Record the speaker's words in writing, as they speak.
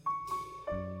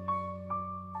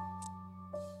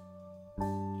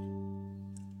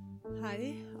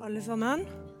alle sammen.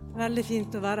 Veldig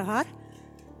fint å være her.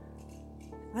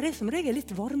 Det er som regel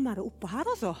litt varmere oppe her,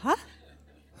 altså. Hæ?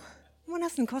 Må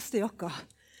nesten kaste jakka.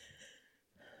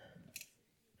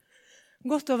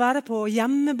 Godt å være på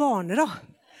hjemmebane, da.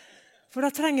 For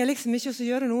da trenger jeg liksom ikke å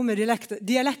gjøre noe med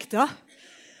dialekter.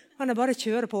 Kan jeg bare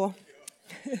kjøre på.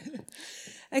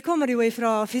 Jeg kommer jo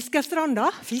fra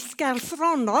Fiskerstranda.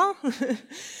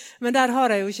 Men der har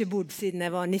jeg jo ikke bodd siden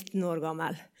jeg var 19 år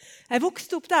gammel. Jeg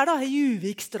vokste opp der da, i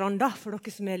Juvikstranda, for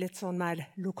dere som er litt sånn mer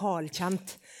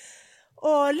lokalkjent.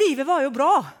 Og livet var jo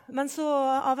bra, men så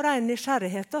av ren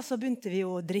nysgjerrighet da, så begynte vi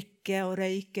å drikke og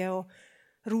røyke og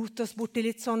rote oss bort i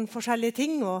litt sånn forskjellige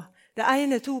ting. Og det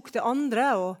ene tok det andre,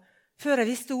 og før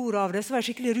jeg visste ordet av det, så var jeg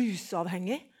skikkelig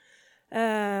rusavhengig.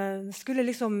 Skulle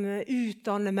liksom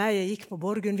utdanne meg. Jeg gikk på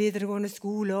Borgund videregående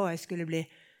skole, og jeg skulle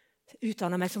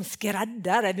utdanne meg som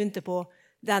skredder. Jeg begynte på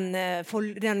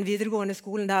den videregående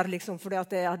skolen der liksom, fordi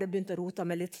at jeg hadde begynt å rote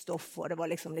med litt stoff, og det var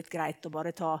liksom litt greit å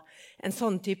bare ta en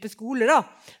sånn type skole da.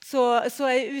 Så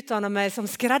jeg utdannet meg som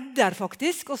skredder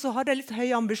faktisk, og så hadde jeg litt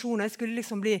høye ambisjoner. Jeg skulle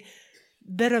liksom bli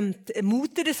berømt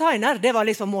motedesigner, det var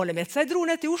liksom målet mitt. Så jeg dro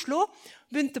ned til Oslo,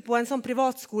 begynte på en sånn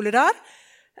privatskole der,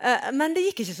 men det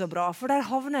gikk ikke så bra, for der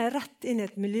havnet jeg rett inn i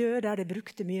et miljø der jeg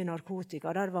brukte mye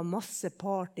narkotika. Der var masse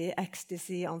party,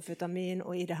 ecstasy, amfetamin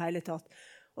og i det hele tatt.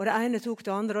 Og det ene tok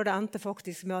det andre, og det endte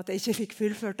faktisk med at jeg ikke fikk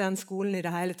fullført den skolen i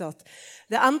det hele tatt.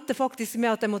 Det endte faktisk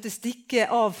med at jeg måtte stikke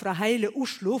av fra hele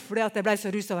Oslo, fordi at jeg ble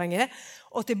så rusavhengig,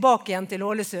 og tilbake igjen til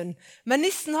Ålesund. Men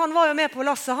nissen han var jo med på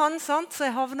lasset han, sant? Så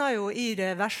jeg havnet jo i det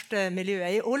verste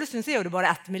miljøet. I Ålesund så er det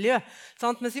bare ett miljø,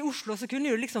 sant? Mens i Oslo så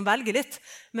kunne jeg jo liksom velge litt.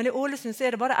 Men i Ålesund så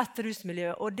er det bare ett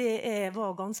rusmiljø, og det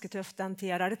var ganske tøft den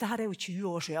tiden der. Dette her er jo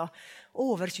 20 år siden,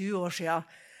 over 20 år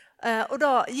siden. Og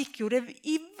da gikk jo det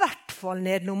i hvert fall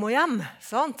nedenom og hjem,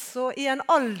 sant? Så i en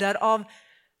alder av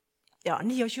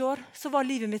 29 år så var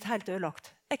livet mitt helt ødelagt.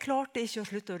 Jeg klarte ikke å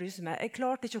slutte å ruse meg. Jeg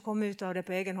klarte ikke å komme ut av det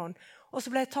på egen hånd. Og så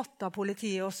ble jeg tatt av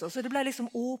politiet også. Så det ble liksom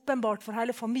åpenbart for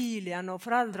hele familien og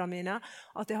foreldrene mine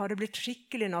at jeg hadde blitt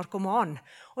skikkelig narkoman.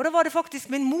 Og da var det faktisk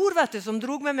min mor, vet du, som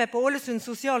drog med meg på Ålesund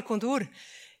sosialkontor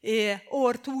i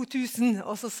år 2000,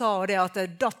 og så sa hun det at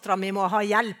datteren min må ha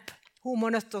hjelp. Hun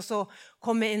må nødt til å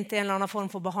komme inn til en eller annen form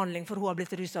for behandling, for hun har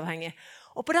blitt rusavhengig.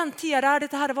 Og på den tiden der,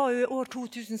 dette her var jo i år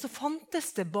 2000, så fantes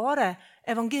det bare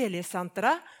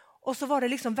evangeliesenteret, og så var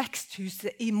det liksom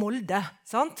veksthuset i Molde,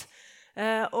 sant?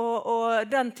 Og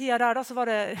den tiden der da, så var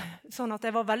det sånn at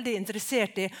jeg var veldig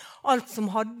interessert i alt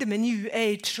som hadde med New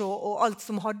Age og alt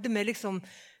som hadde med liksom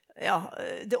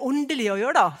det åndelige å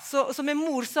gjøre da. Så min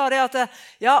mor sa det at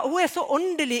hun er så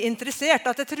åndelig interessert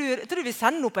at jeg tror vi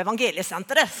sender opp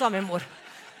evangeliesenteret, sa min mor.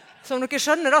 Som dere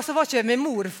skjønner da, så var ikke min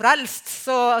mor frelst.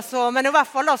 Men i hvert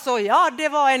fall da, så det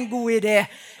var en god idé.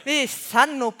 Vi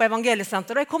sender opp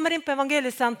evangeliesenteret. Og jeg kommer inn på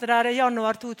evangeliesenteret der i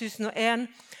januar 2001.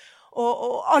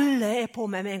 Og alle er på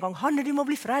meg med en gang. Hanne, du må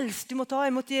bli frelst, du må ta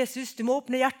imot Jesus, du må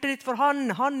åpne hjertet ditt for han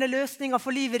er løsningen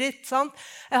for livet ditt, sant?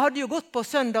 Jeg hadde jo gått på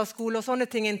søndagsskole og sånne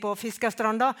ting inn på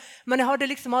Fiskerstranda, men jeg hadde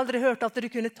liksom aldri hørt at du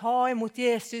kunne ta imot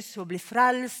Jesus og bli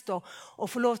frelst og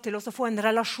få lov til å få en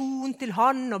relasjon til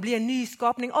han og bli en ny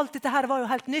skapning. Alt dette her var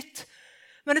jo helt nytt.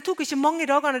 Men det tok ikke mange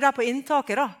dagene der på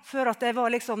inntaket da, før at jeg var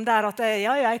liksom der at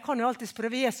jeg kan jo alltid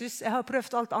prøve Jesus, jeg har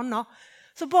prøvd alt annet.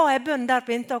 Så ba jeg bønn der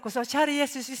på inntak og sa, kjære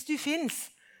Jesus, hvis du finnes,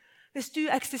 hvis du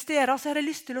eksisterer, så har jeg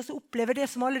lyst til å oppleve det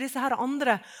som alle disse her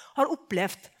andre har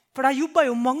opplevd. For det jobbet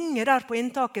jo mange der på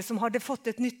inntaket som hadde fått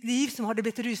et nytt liv, som hadde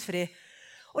blitt rusfri.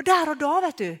 Og der og da,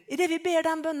 vet du, i det vi ber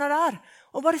den bønnen der,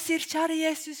 og bare sier, kjære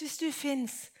Jesus, hvis du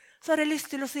finnes, så har jeg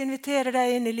lyst til å invitere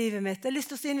deg inn i livet mitt. Jeg har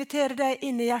lyst til å invitere deg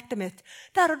inn i hjertet mitt.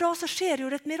 Der og da så skjer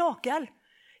jo det et mirakel.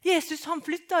 Jesus, han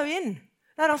flyttet jo inn.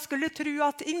 Der han skulle tro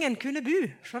at ingen kunne bo.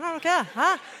 Skjønner dere? Hæ?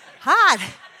 Her!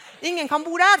 Ingen kan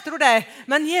bo der, trodde jeg.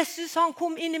 Men Jesus, han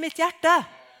kom inn i mitt hjerte.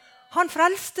 Han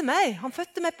frelste meg. Han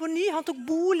fødte meg på ny. Han tok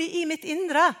bolig i mitt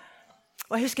indre.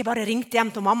 Og jeg husker jeg bare ringte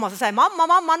hjem til mamma og sa,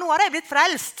 mamma, nå har jeg blitt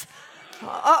frelst.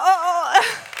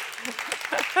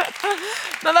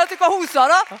 Men vet du hva hun sa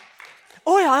da?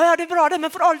 Ja, det er bra det,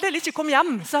 men for all del ikke kom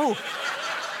hjem, sa hun.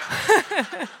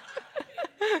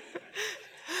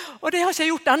 Og det har ikke jeg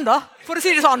gjort enda, for å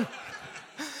si det sånn.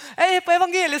 Jeg er på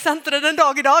evangeliesenteret den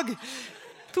dag i dag.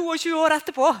 22 år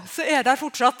etterpå, så er jeg der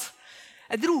fortsatt.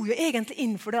 Jeg dro jo egentlig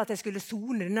inn for det at jeg skulle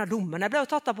sone denne dommen. Jeg ble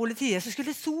jo tatt av politiet, så skulle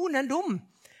jeg sone en dom.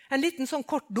 En liten sånn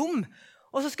kort dom.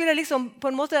 Og så skulle jeg liksom på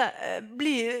en måte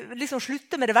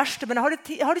slutte med det verste, men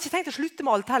jeg hadde ikke tenkt å slutte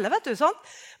med alt heller, vet du, sant?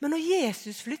 Men når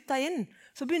Jesus flyttet inn,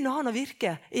 så begynner han å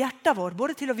virke i hjertet vår,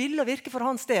 både til å ville og virke for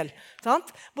hans del.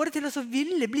 Sant? Både til å så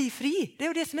ville bli fri. Det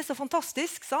er jo det som er så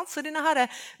fantastisk. Sant? Så denne her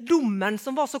dommen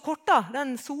som var så kort da,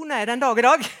 den soner jeg den dag i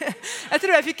dag. Jeg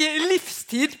tror jeg fikk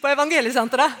livstid på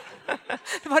evangeliesenteret.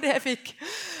 Det var det jeg fikk.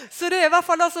 Så det er i hvert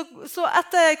fall altså, så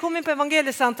etter jeg kom inn på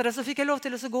evangeliesenteret, så fikk jeg lov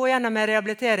til å gå gjennom en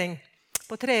rehabilitering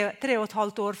på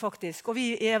 3,5 år faktisk. Og vi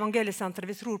i evangeliesenteret,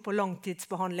 vi tror på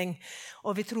langtidsbehandling,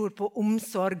 og vi tror på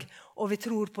omsorg, og vi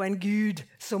tror på en Gud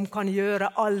som kan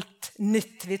gjøre alt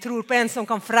nytt. Vi tror på en som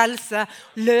kan frelse,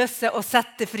 løse og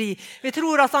sette fri. Vi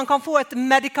tror at han kan få et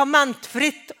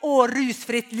medikamentfritt og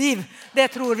rusfritt liv.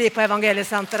 Det tror vi på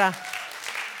evangeliesenteret.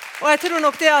 Og jeg tror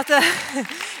nok det at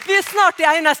vi er snart de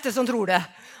eneste som tror det.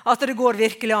 At det går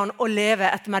virkelig an å leve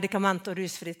et medikament- og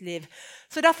rusfritt liv.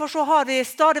 Så derfor så har vi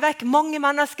stadig vekk mange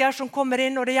mennesker som kommer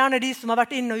inn, og det er gjerne de som har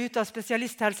vært inn og ut av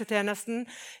spesialisthelsetjenesten,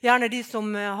 gjerne de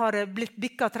som har blitt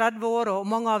bikket 30 år, og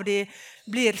mange av de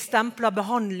blir stemplet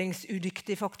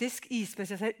behandlingsudyktig faktisk i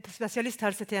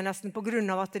spesialisthelsetjenesten på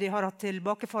grunn av at de har hatt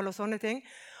tilbakefall og sånne ting.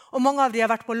 Og mange av de har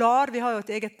vært på LAR. Vi har jo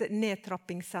et eget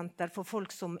nedtrappingssenter for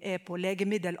folk som er på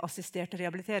legemiddelassistert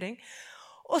rehabilitering.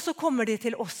 Og så kommer de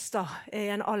til oss da, i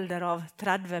en alder av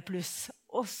 30 pluss,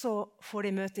 og så får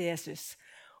de møte Jesus.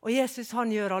 Og Jesus,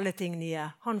 han gjør alle ting nye.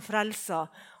 Han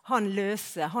frelser, han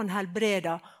løser, han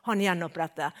helbreder, han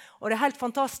gjenoppretter. Og det er helt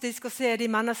fantastisk å se de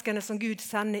menneskene som Gud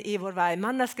sender i vår vei.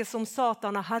 Mennesker som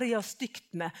Satan har herjet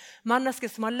stygt med. Mennesker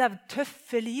som har levd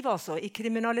tøffe liv, altså, i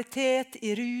kriminalitet,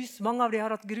 i rus. Mange av de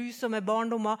har hatt grusomme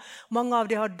barndommer. Mange av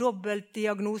de har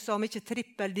dobbeltdiagnoser, om ikke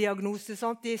trippeldiagnose.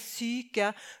 Sant? De er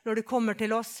syke når de kommer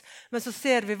til oss. Men så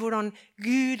ser vi hvordan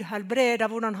Gud helbreder,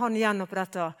 hvordan han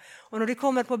gjenoppretter. Og når de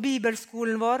kommer på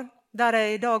bibelskolen vår, der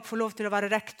jeg i dag får lov til å være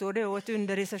rektor, det er jo et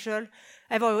under i seg selv.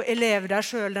 Jeg var jo elev der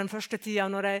selv den første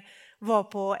tiden når jeg var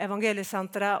på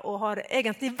evangeliesenteret, og har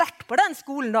egentlig vært på den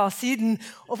skolen da siden,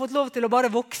 og fått lov til å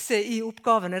bare vokse i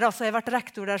oppgavene. Da. Så jeg har vært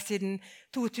rektor der siden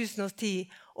 2010,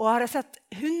 og har sett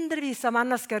hundrevis av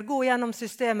mennesker gå gjennom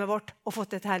systemet vårt og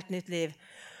fått et helt nytt liv.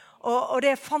 Og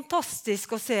det er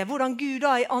fantastisk å se hvordan Gud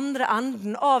da i andre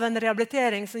enden av en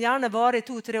rehabilitering som gjerne varer i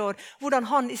 2-3 år, hvordan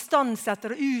han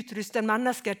istandsetter og utruster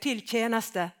mennesker til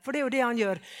tjeneste. For det er jo det han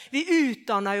gjør. Vi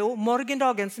utdanner jo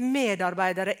morgendagens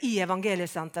medarbeidere i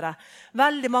evangeliesenteret.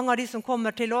 Veldig mange av de som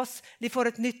kommer til oss, de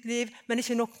får et nytt liv, men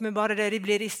ikke nok med bare det. De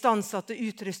blir istandsatt og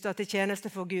utrustet til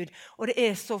tjeneste for Gud. Og det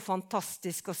er så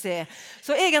fantastisk å se.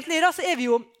 Så egentlig da så er vi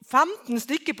jo 15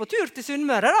 stykker på tur til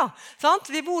Sunnmøre da. Sant?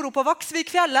 Vi bor jo på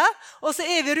Vaksvikfjellet, og så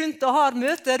er vi rundt og har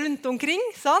møter rundt omkring.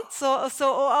 Sant?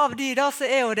 Og av de da så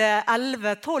er jo det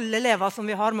 11-12 elever som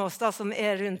vi har med oss da, som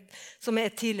er rundt, som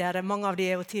er tidligere, mange av de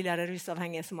er jo tidligere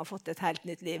rusavhengige som har fått et helt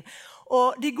nytt liv.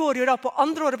 Og de går jo da på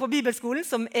andre året på bibelskolen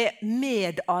som er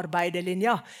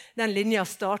medarbeiderlinja. Den linja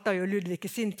startet jo Ludvig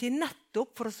i sin tid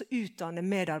nettopp for å utdanne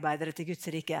medarbeidere til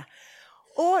Guds rike.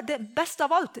 Og det beste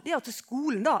av alt, det er at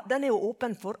skolen da, den er jo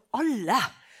åpen for alle.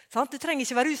 Sant? Du trenger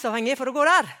ikke være rusavhengig for å gå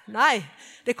der. Nei,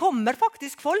 det kommer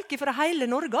faktisk folk fra hele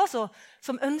Norge altså,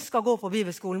 som ønsker å gå på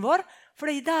bibelskolen vår. For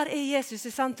der er Jesus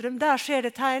i sentrum, der skjer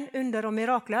det tegn, under og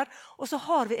mirakler. Og så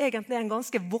har vi egentlig en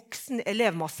ganske voksen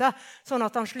elevmasse, sånn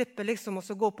at han slipper liksom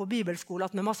å gå på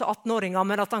bibelskole med masse 18-åringer,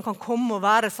 men at han kan komme og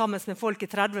være sammen med folk i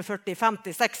 30, 40,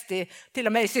 50, 60, til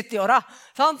og med i 70-åra.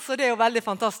 Så det er jo veldig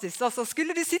fantastisk. Altså,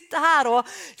 skulle du sitte her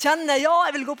og kjenne, ja,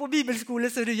 jeg vil gå på bibelskole,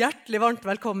 så er du hjertelig varmt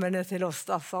velkommen til oss.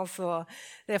 Så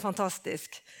det er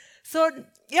fantastisk. Så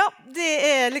ja, det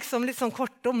er liksom litt sånn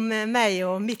kort om meg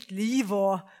og mitt liv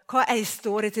og hva jeg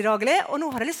står i til daglig. Og nå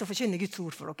har jeg lyst til å forkynne Guds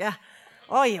ord for dere.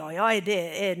 Oi, det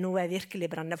er noe jeg virkelig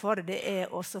brenner for. Det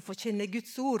er også å forkynne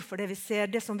Guds ord, for det vi ser,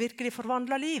 det som virkelig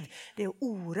forvandler liv, det er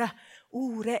ordet.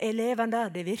 Ordet er levende,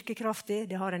 det virker kraftig,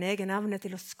 det har en egen evne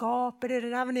til å skape det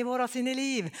evne i våre sine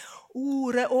liv.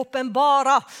 Ordet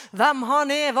åpenbarer hvem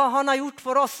han er, hva han har gjort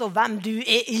for oss, og hvem du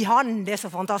er i han. Det er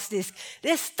så fantastisk.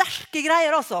 Det er sterke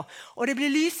greier altså. Og det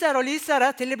blir lysere og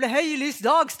lysere til det blir høylys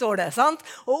dag, står det. Sant?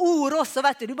 Og ord også,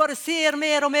 vet du bare ser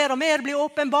mer og mer og mer blir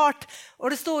åpenbart.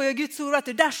 Og det står jo i Guds ord,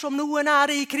 vet du, dersom noen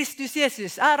er i Kristus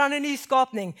Jesus, er han en ny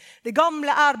skapning. Det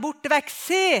gamle er borte vekk.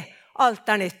 Se! Alt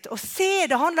er nytt. Og se,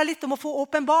 det handler litt om å få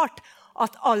åpenbart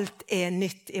at alt er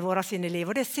nytt i våre sine liv.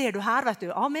 Og det ser du her, vet du.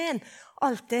 Amen.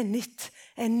 Alt er nytt.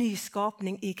 En ny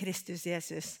skapning i Kristus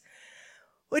Jesus.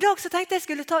 Og i dag så tenkte jeg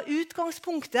skulle ta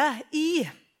utgangspunktet i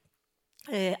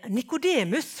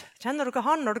Nikodemus. Kjenner dere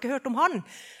han? Har dere hørt om han?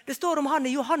 Det står om han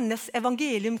i Johannes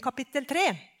evangelium kapittel 3.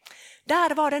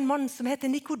 Der var det en mann som heter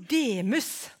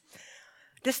Nikodemus.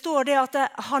 Det står det at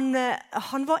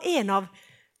han var en av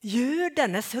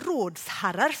jødenes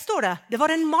rådsherrer, står det. Det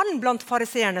var en mann blant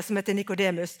fariseerne som heter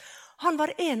Nikodemus. Han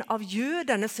var en av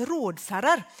jødenes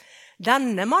rådsherrer.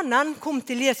 Denne mannen kom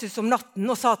til Jesus om natten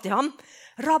og sa til ham,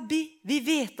 «Rabbi, vi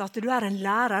vet at du en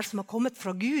lærer som har kommet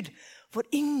fra Gud, for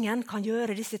ingen kan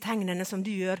gjøre disse tegnene som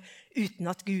du gjør uten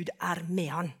at Gud med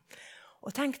han.»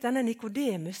 Og tenk denne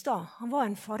Nikodemus da, han var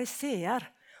en fariseer.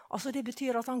 Altså det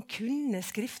betyr at han kunne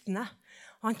skriftene.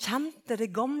 Han kjente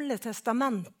det gamle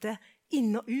testamentet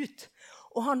inn og ut.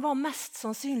 Og han var mest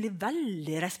sannsynlig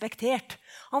veldig respektert.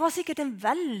 Han var sikkert en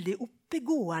veldig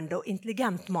oppegående og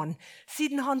intelligent mann,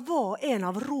 siden han var en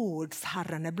av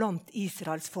rådsherrene blant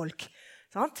Israels folk.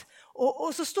 Sant? Og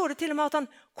så står det til og med at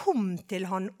han kom til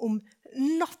han om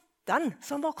natten,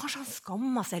 så han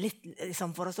skammet seg litt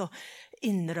liksom, for å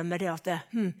innrømme det at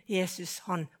Jesus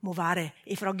han må være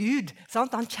ifra Gud.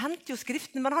 Sant? Han kjente jo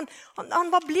skriftene, men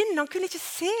han var blind, han kunne ikke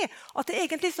se at det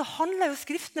egentlig så handlet jo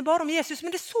skriftene bare om Jesus,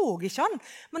 men det så ikke han.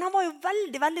 Men han var jo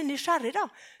veldig, veldig nysgjerrig da,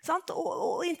 sant?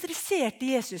 Og interessert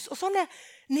i Jesus. Og sånne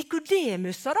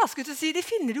Nikodemuser da, skulle jeg si, det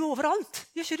finner du overalt.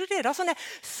 Gjør ikke du det da? Sånne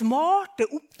smarte,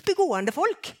 oppegående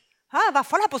folk. I hvert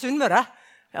fall her på Sunnmøre.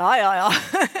 Ja.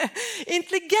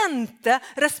 Intelligente,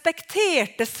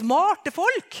 respekterte, smarte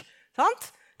folk. Sant?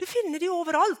 Du finner de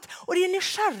overalt. Og de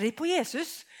nysgjerrig på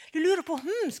Jesus. Du lurer på,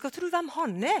 skal tro hvem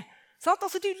han Sant?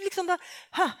 Altså, du liksom der,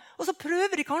 og så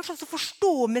prøver de kanskje å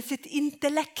forstå med sitt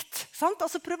intellekt. Sant?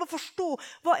 Altså prøver å forstå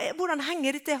hvordan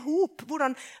henger dette ihop?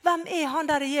 Hvem han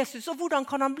der Jesus? Og hvordan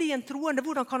kan han bli en troende?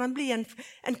 Hvordan kan han bli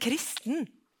en kristen?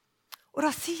 Og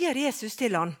da sier Jesus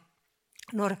til han,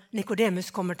 når Nikodemus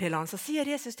kommer til han, så sier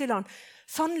Jesus til han,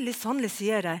 sannelig, sannelig,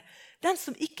 sier jeg, den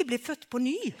som ikke blir født på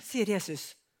ny, sier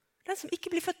Jesus. Den som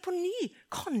ikke blir født på ny,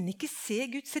 kan ikke se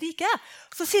Guds rike.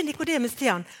 Så sier Nikodemus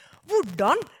til han,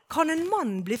 hvordan kan en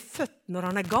mann bli født når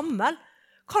han gammel?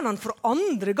 Kan han for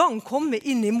andre gang komme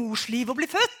inn i mors liv og bli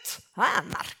født?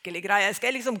 Merkelig greie, skal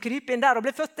jeg liksom krype inn der og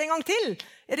bli født en gang til?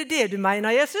 Det det du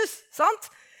mener, Jesus? Sant?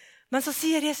 Men så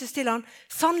sier Jesus til han,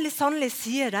 sannelig, sannelig,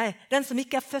 sier jeg, den som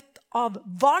ikke født av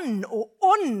vann og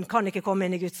ånd kan ikke komme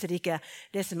inn i Guds rike.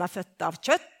 Det som født av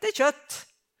kjøtt kjøtt,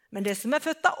 men det som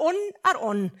født av ånd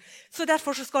ånd. Så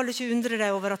derfor så skal du ikke undre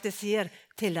deg over at jeg sier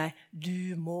til deg,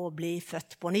 du må bli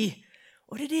født på ny.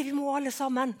 Og det det vi må alle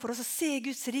sammen, for å se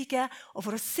Guds rike, og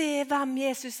for å se hvem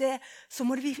Jesus så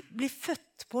må vi bli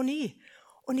født på ny.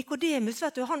 Og Nikodemus,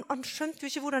 vet du, han skjønte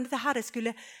jo ikke hvordan dette her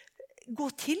skulle gå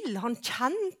til. Han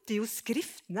kjente jo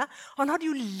skriftene. Han hadde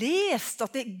jo lest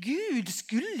at Gud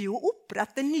skulle jo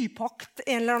opprette en ny pakt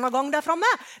en eller annen gang der fremme.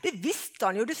 Det visste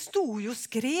han jo, det stod jo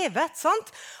skrevet, sant?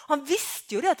 Han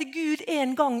visste jo det at Gud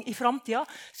en gang i fremtiden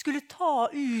skulle ta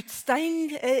ut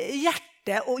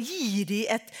steinhjerte og gi dem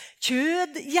et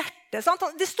kjødhjerte. Sant?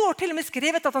 Det står til og med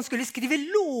skrevet at han skulle skrive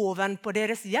loven på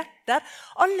deres hjerter.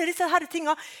 Alle disse her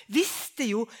tingene visste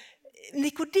jo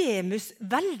Nikodemus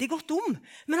veldig godt om,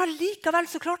 men allikevel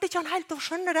så klarte ikke han helt å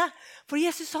skjønne det. For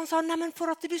Jesus han sa, nei, men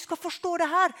for at du skal forstå det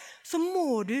her, så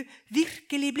må du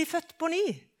virkelig bli født på ny.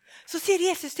 Så sier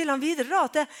Jesus til han videre da,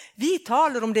 at vi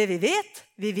taler om det vi vet,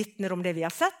 vi vittner om det vi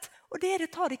har sett, og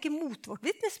dere tar ikke imot vårt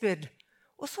vittnesbyrd.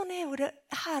 Og sånn jo det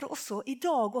her også, i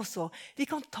dag også. Vi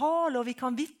kan tale og vi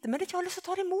kan vittne, men det ikke alle som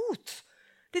tar imot.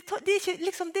 Det ikke,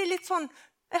 liksom, det litt sånn,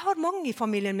 jeg har mange i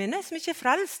familien mine som ikke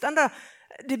frelst, enda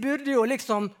de burde jo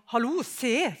liksom, hallo,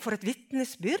 se for et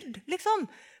vittnesbyrd, liksom.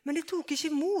 Men de tok ikke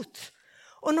imot.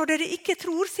 Og når dere ikke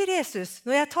tror, sier Jesus,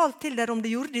 når jeg har talt til dere om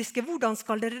det jordiske, hvordan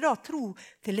skal dere da tro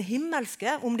til det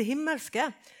himmelske, om det himmelske?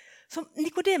 Så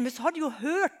Nikodemus hadde jo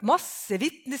hørt masse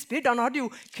vittnesbyrd, han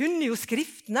kunne jo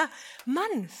skriftene,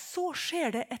 men så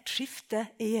skjer det et skifte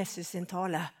i Jesus sin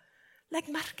tale. Legg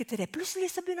merke til det. Plutselig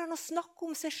så begynner han å snakke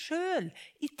om seg selv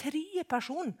i tredje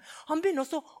person. Han begynner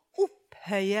også å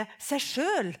opphøye seg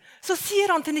selv. Så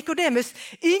sier han til Nikodemus,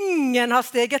 ingen har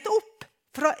steget opp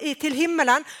til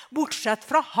himmelen, bortsett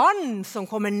fra han som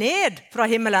kommer ned fra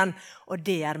himmelen. Og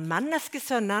det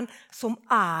menneskesønnen som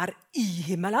i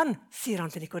himmelen, sier han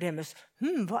til Nikodemus.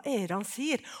 Hva det han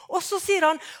sier? Og så sier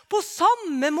han, på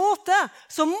samme måte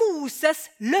som Moses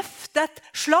løftet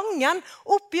slangen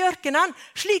opp i ørkenen,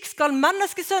 slik skal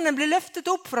menneskesønnen bli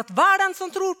løftet opp for at hver den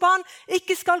som tror på han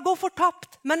ikke skal gå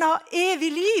fortapt, men ha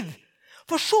evig liv.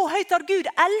 For så høyt har Gud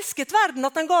elsket verden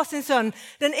at han ga sin sønn,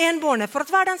 den enbårne, for at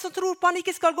hver den som tror på han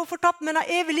ikke skal gå fortapt, men ha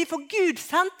evig liv. For Gud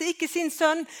sendte ikke sin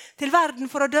sønn til verden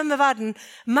for å dømme verden,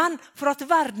 men for at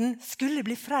verden skulle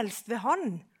bli frelst ved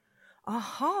han.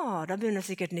 Aha, da begynner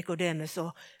sikkert Nikodemus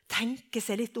å tenke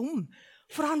seg litt om.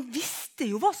 For han visste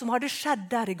jo hva som hadde skjedd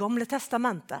der i Gamle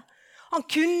testamentet. Han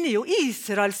kunne jo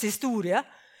Israels historie.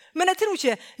 Men jeg tror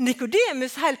ikke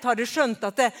Nikodemus helt hadde skjønt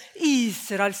at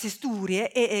Israels historie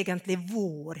egentlig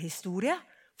vår historie.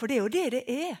 For det jo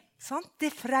det sant? Det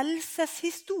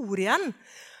frelseshistorien.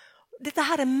 Dette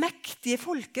her mektige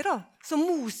folket da, som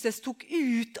Moses tok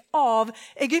ut av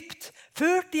Egypt,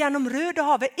 førte gjennom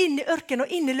Rødehavet, inn i ørkenen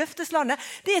og inn i løfteslandet.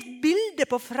 Det et bilde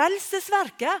på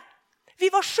frelsesverket. Vi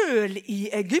var selv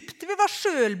i Egypt, vi var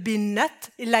selv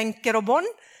bindet i lenker og bånd.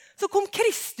 Så kom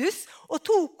Kristus og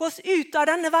tok oss ut av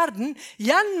denne verden,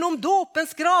 gjennom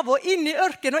dåpens grav og inn i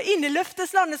ørkenen og inn i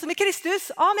løfteslandet som i Kristus.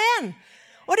 Amen!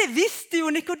 Og det visste jo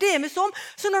Nikodemus om,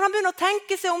 så når han begynner å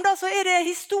tenke seg om da, så det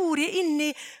historie inn i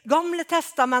Gamle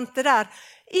Testamentet der,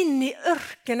 inn i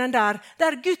ørkenen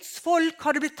der Guds folk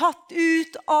hadde blitt tatt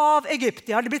ut av Egypt.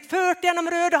 De hadde blitt ført gjennom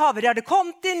Rødehavet, de hadde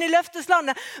kommet inn i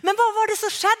løfteslandet. Men hva var det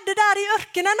som skjedde der i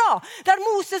ørkenen da? Der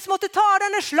Moses måtte ta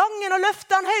denne slangen og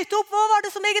løfte den høyt opp. Hva var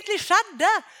det som egentlig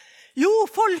skjedde? Jo,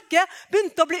 folket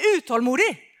begynte å bli utålmodig.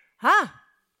 Hæ?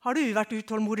 Har du vært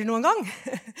utålmodig noen gang?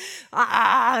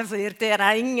 Så irriterer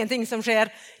det ingenting som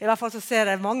skjer. I hvert fall så ser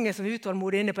jeg mange som er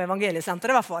utålmodige inne på evangeliesenteret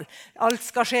i hvert fall. Alt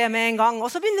skal skje med en gang. Og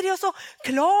så begynner de også å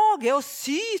klage og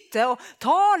syte og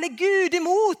tale Gud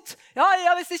imot. Ja,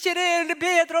 hvis ikke det er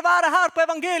bedre å være her på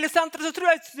evangeliesenteret, så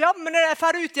tror jeg jammen det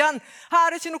fer ut igjen.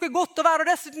 Her ikke noe godt å være,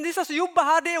 og disse som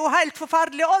jobber her, det jo helt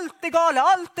forferdelig. Alt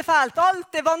gale, alt fælt,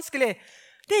 alt vanskelig.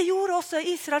 Det gjorde også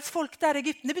Israels folk der i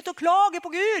Egypten. De begynte å klage på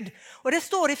Gud. Og det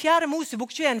står i 4.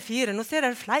 Mosebok 21,4. Nå ser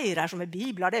dere flere her som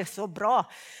bibler, det så bra.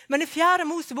 Men i 4.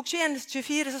 Mosebok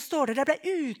 21,24 så står det, de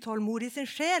ble utålmodige i sin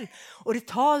sjel, og de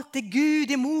talte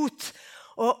Gud imot.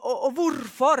 Og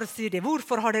hvorfor, sier de,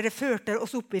 hvorfor har dere ført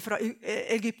oss opp fra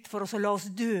Egypt for oss å la oss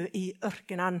dø i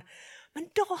ørkenen? Men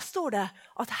da står det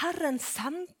at Herren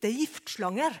sendte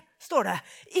giftslanger, står det,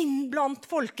 inn blant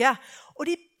folket, og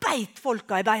de beit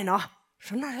folka i beina.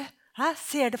 Skjønner du? Her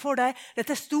ser det for deg.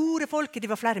 Dette store folket, de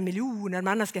var flere millioner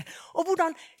mennesker. Og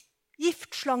hvordan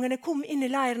giftslangene kom inn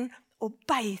i leiren og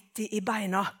beit de i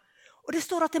beina. Og det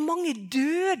står at det mange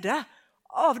døde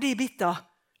av de bitta.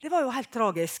 Det var jo helt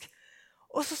tragisk.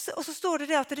 Og så står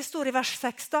det at det står i vers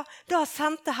 6 da. Da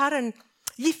sendte Herren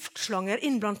giftslanger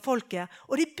inn blant folket,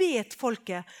 og de bet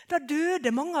folket. Da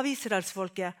døde mange av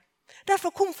Israelsfolket.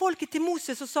 Derfor kom folket til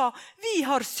Moses og sa, vi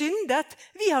har syndet,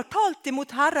 vi har talt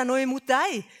imot Herren og imot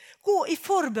deg. Gå i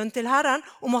forbønn til Herren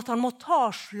om at han må ta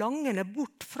slangene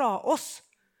bort fra oss.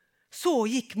 Så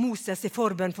gikk Moses i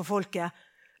forbønn for folket.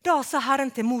 Da sa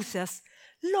Herren til Moses,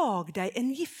 lag deg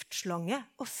en giftslange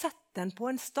og sett den på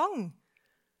en stang.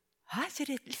 Her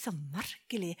er det et liksom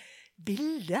merkelig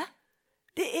bilde.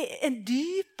 Det en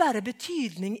dypere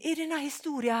betydning i denne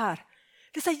historien her.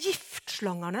 Disse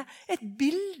giftslangene et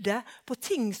bilde på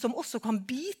ting som også kan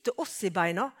bite oss i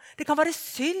beina. Det kan være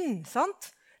synd,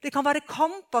 sant? Det kan være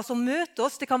kamper som møter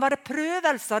oss. Det kan være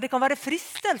prøvelser, det kan være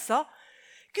fristelser.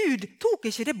 Gud tok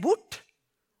ikke det bort.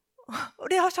 Og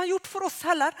det har ikke han gjort for oss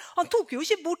heller. Han tok jo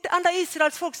ikke bort, enda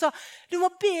Israels folk sa, du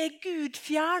må be Gud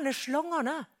fjerne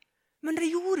slangene. Men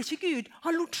det gjorde ikke Gud.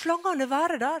 Han lot slangene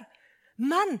være der.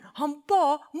 Men han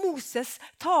ba Moses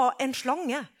ta en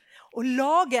slange og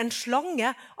lage en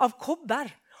slange av kobber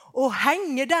og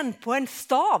henge den på en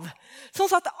stav,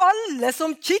 sånn at alle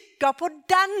som kikket på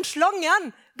den slangen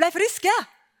ble friske.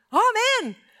 Amen!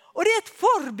 Og det et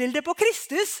forbilde på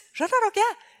Kristus. Skjønner dere?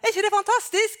 Er ikke det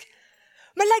fantastisk?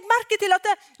 Men legg merke til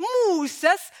at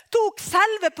Moses tok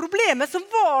selve problemet som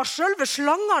var selve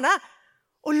slangene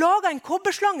og laget en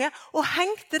kobberslange og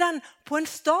hengte den på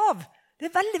en stav. Det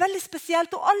veldig, veldig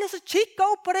spesielt, og alle som kikket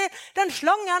opp på den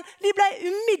slangen, de ble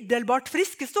umiddelbart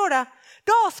friske, står det.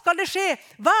 Da skal det skje.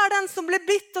 Hver den som ble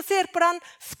bitt og ser på den,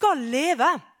 skal leve.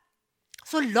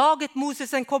 Så laget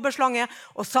Moses en kobberslange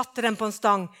og satte den på en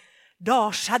stang.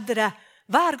 Da skjedde det.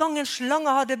 Hver gang en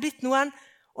slange hadde bitt noen,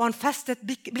 og han festet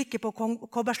blikket på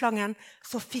kobberslangen,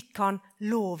 så fikk han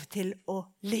lov til å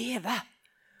leve.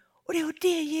 Og det jo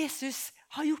det Jesus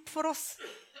har gjort for oss.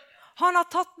 Han har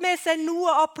tatt med seg noe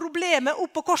av problemet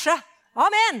opp på korset.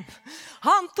 Amen!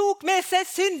 Han tok med seg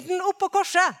synden opp på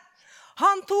korset.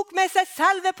 Han tok med seg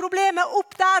selve problemet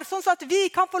opp der, sånn at vi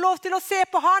kan få lov til å se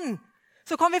på han.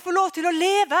 Så kan vi få lov til å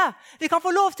leve. Vi kan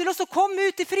få lov til å komme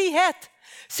ut i frihet.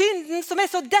 Synden som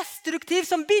så destruktiv,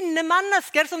 som binder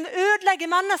mennesker, som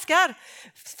ødelegger mennesker.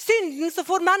 Synden som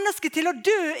får mennesker til å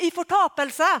dø i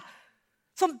fortapelse.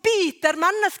 Som biter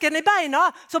menneskene i beina,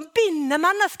 som binder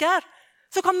mennesker.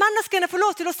 Så kan menneskene få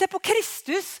lov til å se på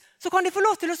Kristus. Så kan de få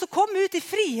lov til å komme ut i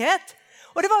frihet.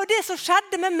 Og det var jo det som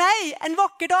skjedde med meg en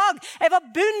vakker dag. Jeg var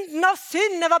bunden av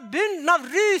synd, jeg var bunden av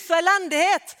rus og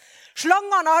elendighet.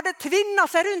 Slangene hadde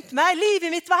tvinnet seg rundt meg,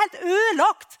 livet mitt var helt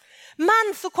ødelagt.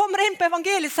 Men så kommer jeg inn på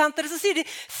evangeliesenteret, så sier de,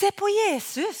 se på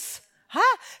Jesus. Hæ?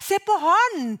 Se på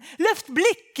han. Løft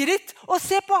blikket ditt og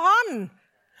se på han.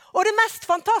 Og det mest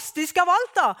fantastiske av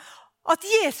alt da, at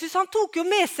Jesus han tok jo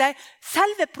med seg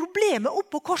selve problemet opp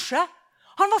på korset.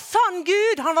 Han var sann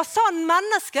Gud, han var sann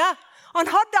menneske. Han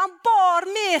bar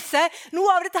med seg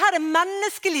noe av dette her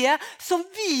menneskelige som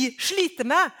vi sliter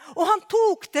med. Og han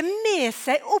tok det med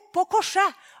seg opp på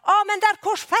korset. Amen, der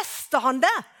korsfestet han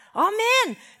det.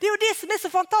 Amen. Det er jo det som er så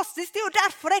fantastisk. Det er jo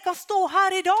derfor jeg kan stå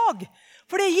her i dag.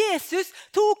 Fordi Jesus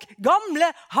tok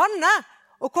gamle Hanne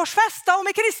og korsfestet henne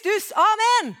med Kristus.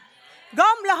 Amen.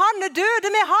 Gamle Hanne døde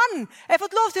med han. Jeg har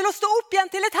fått lov til å stå opp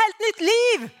igjen til et helt nytt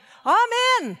liv.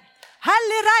 Amen.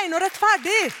 Hellig, ren og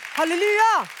rettferdig.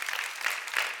 Halleluja.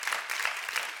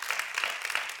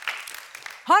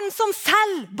 Han som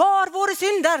selv bar våre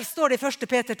synder, står det i 1.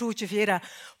 Peter 2,24,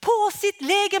 på sitt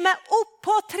legeme opp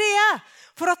på treet,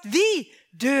 for at vi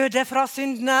døde fra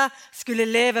syndene skulle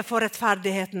leve for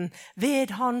rettferdigheten.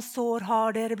 Ved hans sår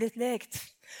har dere blitt legt.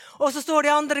 Og så står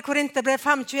det i 2. Korinterbrev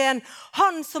 5,21,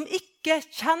 han som ikke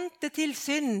kjente til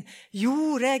synd,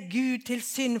 gjorde Gud til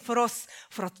synd for oss,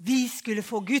 for at vi skulle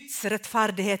få Guds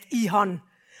rettferdighet i han.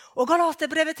 Og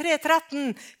Galaterbrevet 3,13,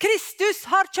 Kristus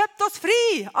har kjøpt oss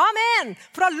fri, amen,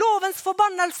 fra lovens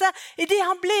forbannelse, i det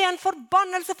han ble en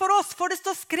forbannelse for oss, for det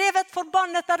står skrevet,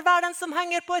 forbannet er hver den som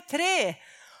henger på et tre.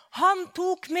 Han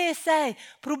tok med seg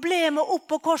problemet opp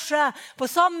på korset, på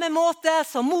samme måte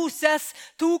som Moses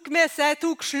tok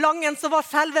slangen som var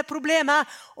selve problemet,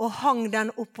 og hang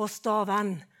den opp på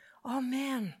staven.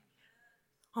 Amen.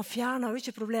 Han fjerner jo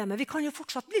ikke problemet. Vi kan jo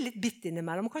fortsatt bli litt bitt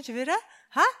innimellom, kan ikke vi det?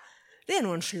 Hæ? Det er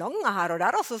noen slanger her og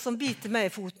der altså, som biter meg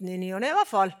i foten i ny og ne, i hvert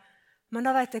fall. Men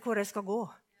da vet jeg hvor jeg skal gå.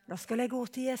 Da skal jeg gå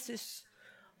til Jesus.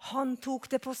 Han tok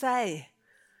det på seg.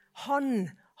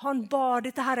 Han bar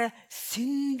dette her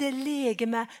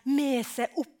syndelegeme med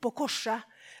seg opp på korset.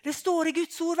 Det står i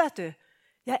Guds ord, vet du.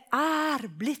 Jeg er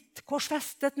blitt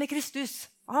korsfestet med Kristus.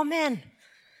 Amen.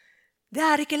 Det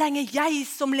er ikke lenger jeg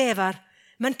som lever,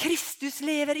 men Kristus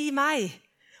lever i meg.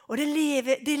 Og det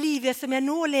livet som jeg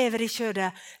nå lever i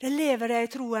kjødet, det lever jeg i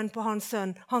troen på hans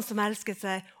sønn, han som elsket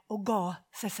seg og ga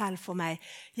seg selv for meg.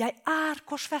 Jeg er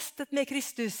korsfestet med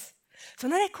Kristus. Så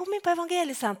når jeg kom inn på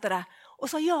evangeliesenteret og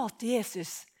sa ja til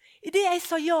Jesus, i det jeg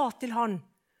sa ja til han,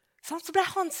 så ble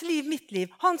hans liv mitt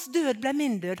liv, hans død ble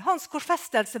min død, hans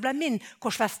korsfestelse ble min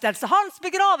korsfestelse, hans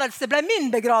begravelse ble min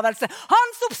begravelse,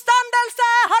 hans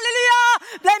oppstandelse, halleluja,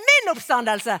 ble min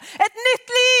oppstandelse. Et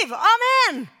nytt liv,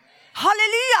 amen.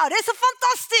 Halleluja, det er så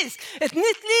fantastisk. Et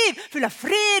nytt liv, full av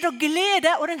fred og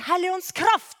glede og den hellige ånds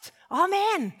kraft.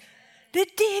 Amen. Det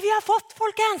er det vi har fått,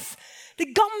 folkens.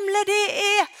 Det gamle, det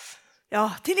er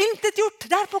tilintetgjort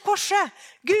der på korset.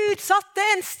 Gud satte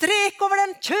en strek over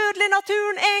den kjødelige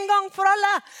naturen en gang for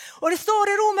alle. Og det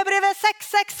står i Romerbrevet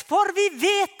 6,6, for vi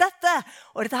vet dette.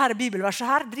 Og dette her bibelverset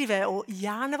her driver jeg og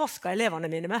hjernevasker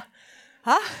elevene mine med.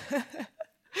 Hæ?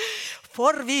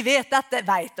 For vi vet dette.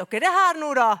 Vet dere det her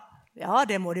nå da? Ja,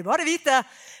 det må de bare vite.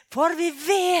 For vi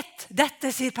vet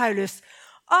dette, sier Paulus,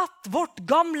 at vårt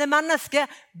gamle menneske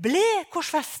ble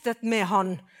korsfestet med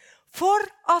han, for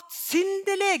at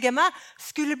syndelegemet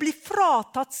skulle bli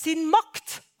fratatt sin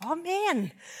makt. Amen.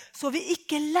 Så vi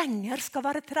ikke lenger skal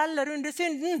være treller under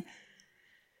synden.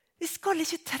 Vi skal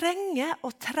ikke trenge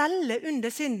å trelle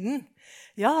under synden.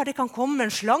 Ja, det kan komme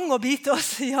en slange og bite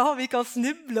oss. Ja, vi kan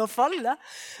snuble og falle.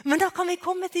 Men da kan vi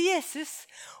komme til Jesus.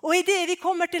 Og i det vi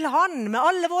kommer til han, med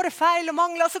alle våre feil og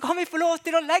mangler, så kan vi få lov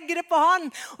til å legge det på han.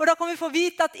 Og da kan vi få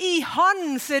vite at i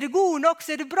han så er du god nok,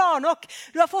 så er du bra nok.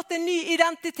 Du har fått en ny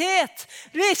identitet.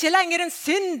 Du er ikke lenger en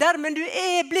synder, men du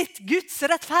er blitt Guds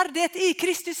rettferdighet i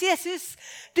Kristus Jesus.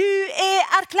 Du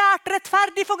er erklært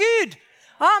rettferdig for Gud.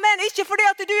 Amen, ikke fordi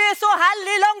at du er så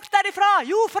hellig langt derifra.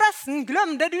 Jo, forresten,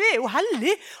 glem det, du er jo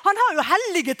hellig. Han har jo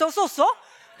helliget oss også.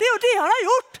 Det er jo det han har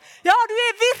gjort. Ja, du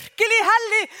er virkelig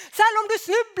hellig. Selv om du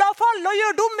snubler og faller og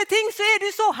gjør dumme ting, så er du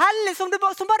så hellig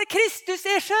som bare Kristus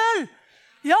er selv.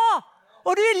 Ja,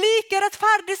 og du er like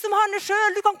rettferdig som han er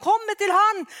selv. Du kan komme til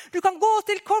han. Du kan gå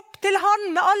til han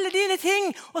med alle dine ting,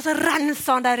 og så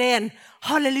renser han der en.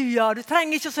 Halleluja, du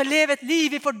trenger ikke å leve et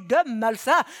liv i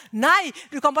fordømmelse. Nei,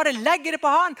 du kan bare legge det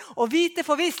på han og vite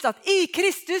for visst at i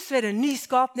Kristus er det en ny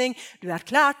skapning. Du er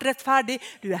erklært rettferdig,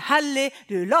 du er hellig,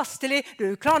 du er lastelig, du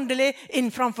er uklanderlig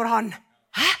inn framfor han.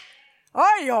 Hæ?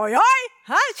 Oi, oi, oi!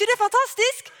 Hæ? Er ikke det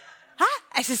fantastisk? Hæ?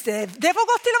 Jeg synes det er for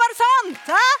godt til å være sant.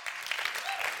 Hæ?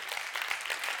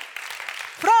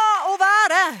 Fra å være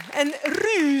være en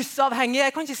rusavhengig,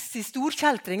 jeg kan ikke si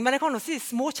storkjeltring, men jeg kan jo si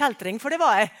småkjeltring, for det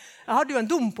var jeg. Jeg hadde jo en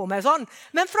dum på meg sånn.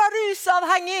 Men fra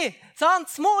rusavhengig,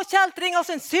 sant? Småkjeltring,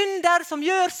 altså en synder som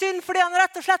gjør synd, fordi han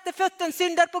rett og slett er født en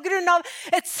synder på grunn av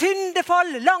et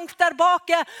syndefall langt der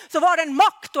bake, så var det en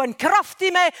makt og en kraft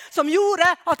i meg som gjorde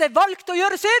at jeg valgte å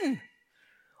gjøre synd.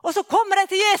 Og så kommer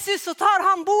jeg til Jesus, og tar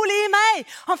han bolig i meg.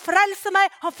 Han frelser meg,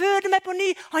 han føder meg på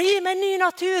ny, han gir meg en ny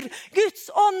natur. Guds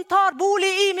ånd tar bolig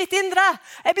i mitt indre.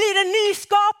 Jeg blir en ny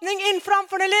skapning inn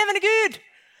framfor den levende Gud.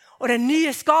 Og den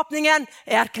nye skapningen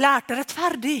er erklært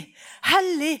rettferdig,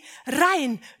 hellig,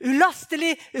 ren,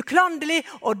 ulastelig, uklanderlig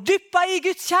og dyppet i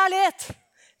Guds kjærlighet.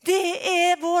 Det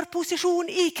er vår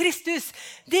posisjon i Kristus.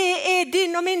 Det er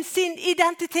din og min sin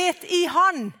identitet i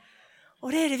han. Og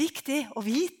det er det viktig å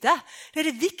vite, det er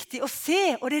det viktig å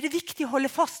se, og det er det viktig å holde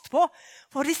fast på.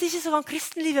 For hvis ikke så kan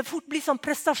kristenlivet fort bli sånn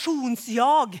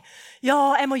prestasjonsjag.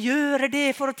 Ja, jeg må gjøre det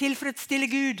for å tilfredsstille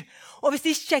Gud. Og hvis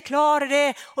ikke jeg klarer det,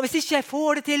 og hvis ikke jeg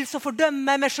får det til, så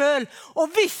fordømmer jeg meg selv. Og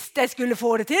hvis jeg skulle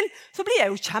få det til, så blir jeg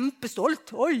jo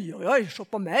kjempestolt. Oi, se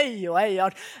på meg, og jeg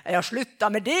har sluttet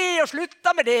med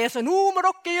det, så nå må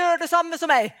dere gjøre det samme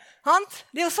som meg.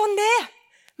 Det er jo sånn det er.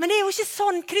 Men det er jo ikke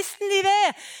sånn kristenlivet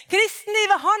er.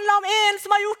 Kristenlivet handler om en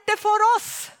som har gjort det for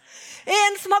oss.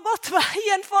 En som har gått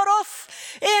veien for oss.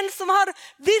 En som har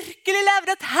virkelig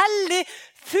levd et hellig,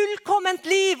 fullkomment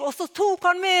liv. Og så tok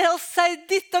han med oss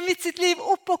ditt og mitt sitt liv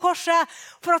opp på korset.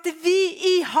 For at vi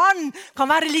i han kan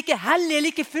være like hellige,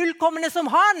 like fullkomne som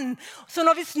han. Så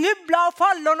når vi snubler og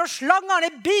faller, og når slangene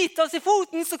biter oss i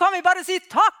foten, så kan vi bare si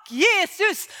takk,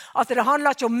 Jesus. At det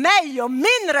handler ikke om meg og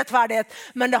min rettferdighet,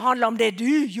 men det handler om det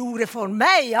du gjorde for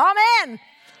meg. Amen.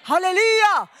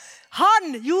 Halleluja.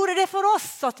 Han gjorde det for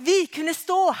oss, at vi kunne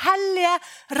stå hellige,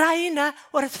 rene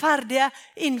og rettferdige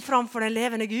inn framfor den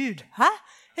levende Gud. Hæ?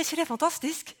 Er ikke det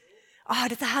fantastisk?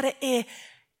 Dette her er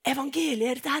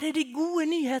evangeliet, dette her er de gode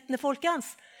nyhetene,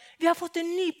 folkens. Vi har fått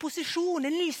en ny posisjon,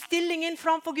 en ny stilling inn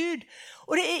framfor Gud.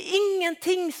 Og det er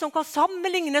ingenting som kan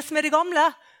sammenlignes med det gamle.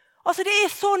 Altså, det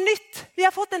er så nytt. Vi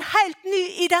har fått en helt ny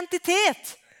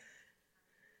identitet.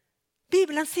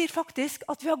 Bibelen sier faktisk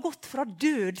at vi har gått fra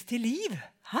død til liv.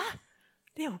 Hæ?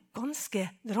 Det er jo ganske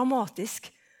dramatisk.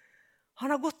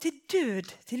 Han har gått til død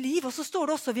til liv, og så står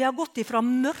det også vi har gått fra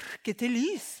mørke til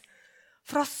lys.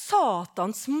 Fra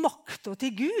Satans makt og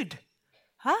til Gud.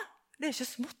 Hæ? Det er ikke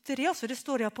småtteri, altså. Det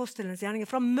står i apostelens gjerninger.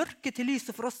 Fra mørke til lys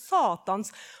og fra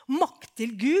Satans makt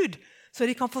til Gud, så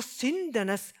de kan få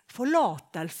syndenes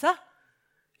forlatelse.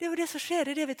 Det er jo det som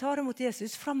skjer i det vi tar imot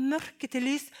Jesus. Fra mørke til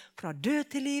lys, fra død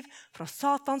til liv, fra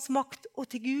Satans makt og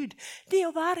til Gud. Det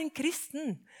å være en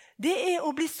kristen, det er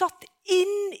å bli satt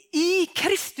inn i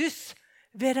Kristus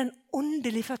ved den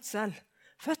åndelige fødsel.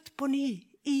 Født på ny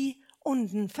i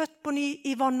ånden, født på ny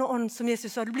i vann og ånd, som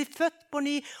Jesus sa. Du blir født på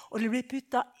ny, og du blir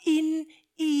puttet inn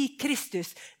i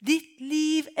Kristus. Ditt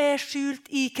liv er skjult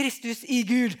i Kristus, i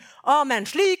Gud. Amen.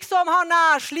 Slik som han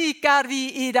er, slik er vi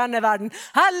i denne verden.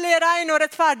 Hellige, rene og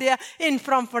rettferdige inn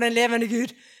framfor den levende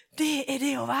Gud. Det er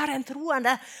det å være en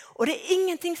troende. Og det er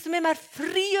ingenting som er mer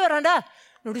frigjørende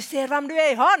når du ser hvem du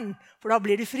er i han. For da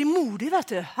blir du frimodig,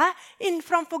 vet du. Hæ? Inn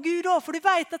framfor Gud også, for du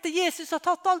vet at Jesus har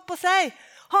tatt alt på seg.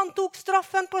 Han tok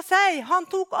straffen på seg. Han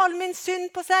tok all min synd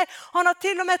på seg. Han har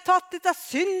til og med tatt dette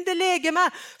syndelegeme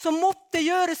som måtte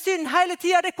gjøre synd hele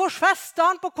tiden. Det korsfestet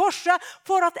han på korset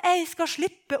for at jeg skal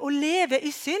slippe å leve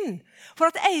i synd.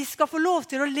 For at jeg skal få lov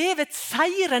til å leve et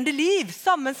seirende liv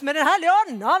sammen med den hellige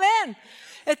ånd. Amen.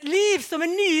 Et liv som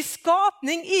en ny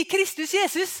skapning i Kristus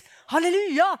Jesus.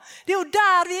 Halleluja! Det er jo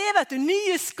der vi er, vet du.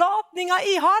 Nye skapninger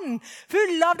i han.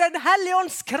 Full av den hellige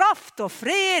ånds kraft og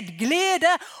fred,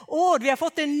 glede. Og vi har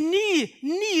fått en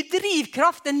ny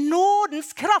drivkraft, en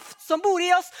nådens kraft som bor i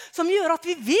oss, som gjør at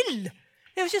vi vil.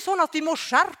 Det er jo ikke sånn at vi må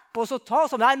skjerpe oss og ta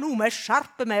som, nei, nå må jeg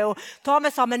skjerpe meg og ta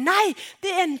meg sammen. Nei,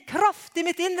 det er en kraft i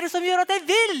mitt indre som gjør at jeg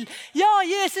vil. Ja,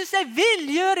 Jesus, jeg vil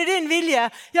gjøre din vilje.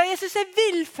 Ja, Jesus, jeg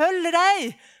vil følge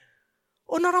deg.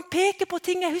 Og når han peker på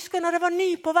ting, jeg husker når jeg var ny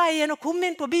på veien og kom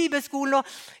inn på bibelskolen, og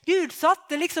Gud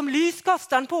satte liksom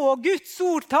lyskasteren på, og Guds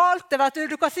ord talte, vet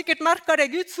du kan sikkert merke det,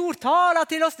 Guds ord taler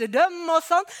til oss, det dømmer oss,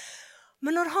 sånn.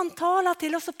 Men når han taler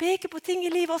til oss og peker på ting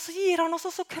i livet, så gir han oss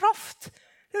også kraft.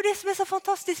 Det er jo det som er så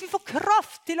fantastisk, vi får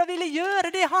kraft til å ville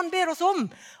gjøre det han ber oss om.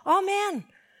 Amen.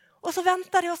 Og så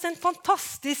venter det oss en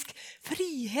fantastisk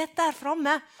frihet der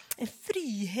fremme, en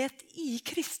frihet i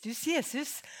Kristus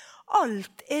Jesus.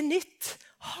 Alt er nytt.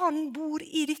 Han bor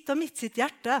i ditt og mitt sitt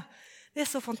hjerte. Det er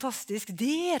så fantastisk.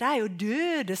 Dere er jo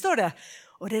døde, står det.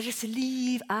 Og deres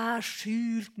liv er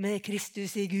skjult med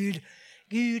Kristus i Gud.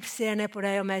 Gud ser ned på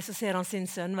deg og meg, så ser han sin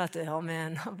sønn, vet du.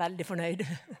 Amen, han veldig fornøyd.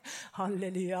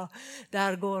 Halleluja.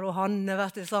 Der går og Hanne,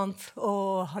 vet du, sant?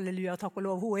 Halleluja, takk og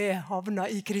lov, hun havna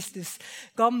i Kristus.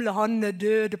 Gamle Hanne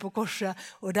døde på korset,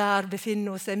 og der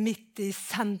befinner hun seg midt i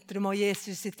sentrum av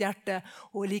Jesus sitt hjerte,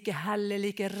 og like hellig,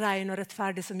 like ren og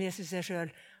rettferdig som Jesus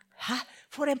selv. Hæ?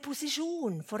 For en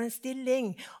posisjon, for en stilling,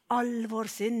 all vår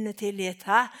synde tilgitt.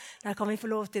 Hæ? Der kan vi få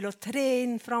lov til å tre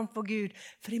inn framfor Gud,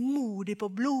 frimodig på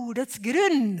blodets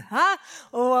grunn. Hæ?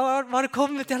 Og bare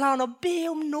komme til han og be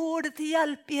om nåde til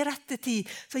hjelp i rette tid,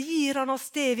 så gir han oss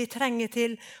det vi trenger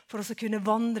til for oss å kunne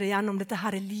vandre gjennom dette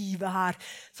her livet her,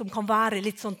 som kan være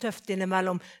litt sånn tøft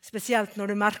innimellom, spesielt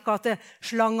når du merker at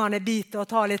slangene biter og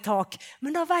tar litt tak.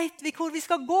 Men da vet vi hvor vi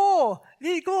skal gå.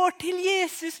 Vi går til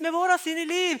Jesus med våre sine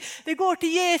liv. Vi går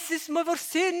til Jesus med vår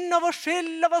synd og vår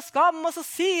skyld og vår skam, og så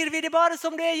sier vi det bare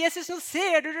som det Jesus, nå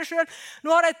ser du det selv.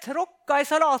 Nå har jeg tråkket i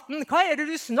salaten. Hva det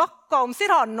du snakker om,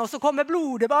 sier han. Og så kommer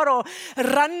blodet bare og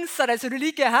renser deg, så du er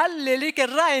like hellig, like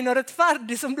ren og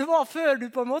rettferdig som du var før du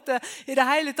på en måte i det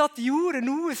hele tatt gjorde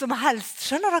noe som helst.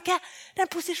 Skjønner dere?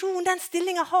 Den posisjonen, den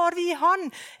stillingen har vi i han.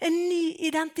 En ny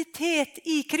identitet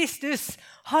i Kristus.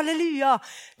 Halleluja.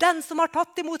 Den som har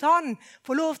tatt imot han,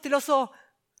 får lov til å så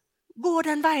gå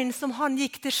den veien som han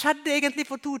gikk. Det skjedde egentlig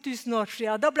for 2000 år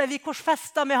siden. Da ble vi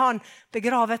korsfestet med han,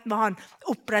 begravet med han,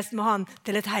 oppreist med han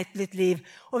til et helt nytt liv.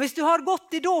 Og hvis du har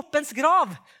gått i dåpens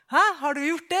grav, har du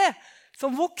gjort det?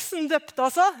 Som voksen døpt,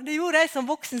 altså. Det gjorde jeg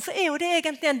som voksen. Så jo det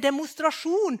egentlig en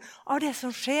demonstrasjon av det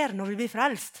som skjer når vi blir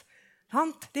frelst.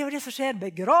 Det jo det som skjer.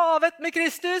 Begravet med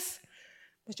Kristus.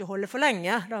 Må ikke holde for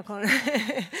lenge. Da kan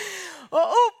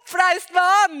og oppreist med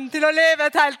han til å leve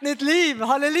et helt nytt liv.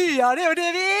 Halleluja, det jo det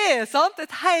vi sant?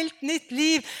 Et helt nytt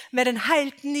liv med en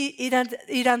helt ny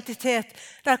identitet.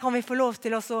 Der kan vi få lov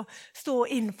til å stå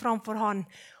inn framfor han.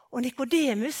 Og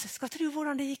Nikodemus skal tro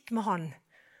hvordan det gikk med han.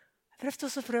 Jeg prøvde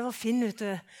også å prøve å finne ut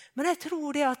det. Men jeg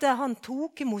tror det at han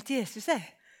tok imot Jesus.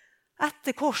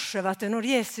 Etter korset, vet du, når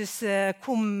Jesus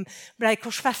ble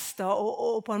korsfestet,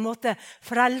 og på en måte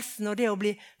frelsen og det å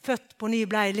bli født på ny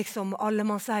ble liksom alle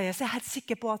man sier, så jeg helt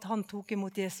sikker på at han tok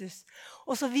imot Jesus.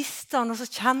 Og så visste han, og så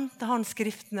kjente han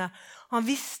skriftene. Han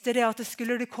visste det at det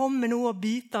skulle komme noe og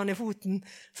bite han i foten,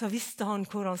 så visste han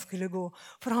hvor han skulle gå.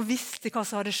 For han visste hva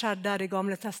som hadde skjedd der i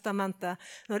Gamle testamentet,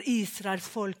 når Israels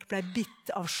folk ble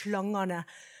bitt av slangene.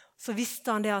 Så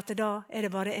visste han det at da det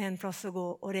bare en plass å gå,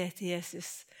 og det til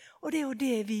Jesus. Og det jo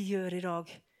det vi gjør i dag.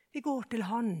 Vi går til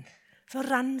han, så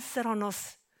renser han oss,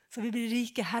 så vi blir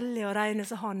like hellige og rene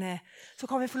som han Så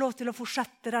kan vi få lov til å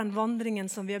fortsette den vandringen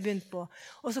som vi har begynt på.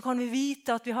 Og så kan vi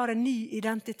vite at vi har en ny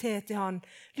identitet i han.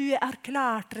 Du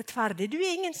erklært rettferdig. Du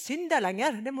ingen synder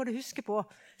lenger, det må du huske på.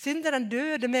 Synderen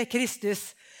døde med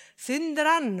Kristus.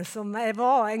 Synderen som jeg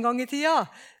var en gang i tida,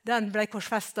 den ble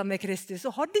korsfestet med Kristus.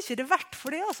 Og hadde ikke det vært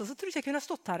for det, så tror jeg ikke jeg kunne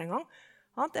stått her en gang.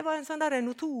 Det var en sånn der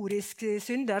notorisk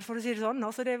synder, for å si det sånn.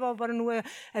 Altså, det var bare noe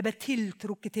jeg ble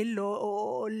tiltrukket til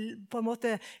og på en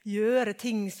måte gjøre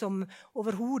ting som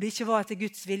overhodet ikke var etter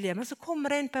Guds vilje. Men så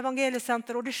kommer jeg inn på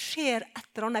evangeliesenter, og det skjer et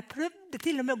eller annet. Jeg prøvde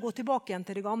til og med å gå tilbake igjen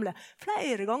til det gamle.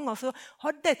 Flere ganger så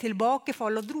hadde jeg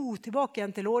tilbakefall og dro tilbake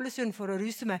igjen til Ålesund for å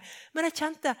ruse meg. Men jeg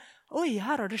kjente, oi,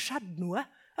 her har det skjedd noe.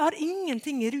 Jeg har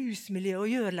ingenting i rusmiljøet å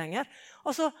gjøre lenger.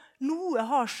 Altså, noe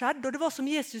har skjedd, og det var som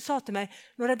Jesus sa til meg,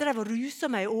 når jeg drev og ruset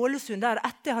meg i Ålesund der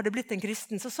etter jeg hadde blitt en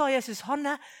kristen, så sa Jesus,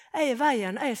 Hanne, jeg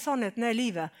veien, jeg sannheten, jeg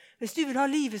livet. Hvis du vil ha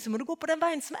livet, så må du gå på den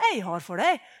veien som jeg har for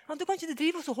deg. Du kan ikke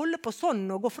drive og holde på sånn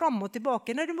og gå fram og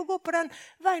tilbake. Nei, du må gå på den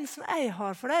veien som jeg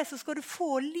har for deg, så skal du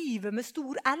få livet med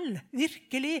stor L,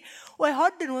 virkelig. Og jeg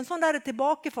hadde noen sånne der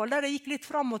tilbakefall, der jeg gikk litt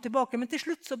fram og tilbake, men til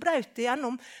slutt så brøt det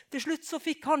igjennom. Til slutt så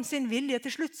fikk han sin vilje,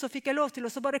 til slutt så fikk jeg lov til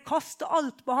å så bare kaste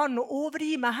alt på han og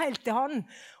overgi meg helt til han.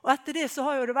 Og etter det så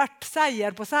har jo det vært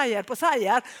seier på seier på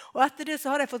seier, og etter det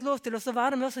så har jeg fått lov til å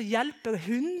være med og hjelpe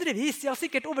hundrevis, ja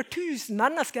sikkert over 1000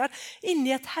 mennesker, inn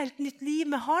i et helt nytt liv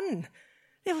med han.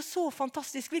 Det jo så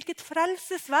fantastisk, hvilket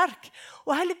frelsesverk.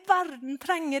 Og hele verden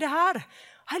trenger det her.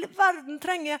 Hele verden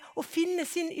trenger å finne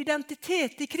sin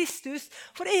identitet i Kristus.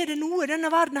 For det noe denne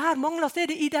verden her mangler, så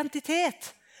det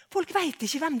identitet. Folk vet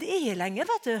ikke hvem det lenger,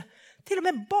 vet du. Til og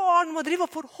med barn må drive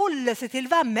og forholde seg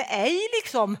til hvem jeg,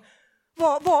 liksom.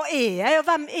 Hva jeg, og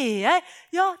hvem jeg?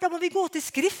 Ja, da må vi gå til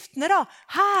skriftene da.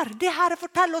 Det her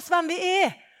forteller oss hvem vi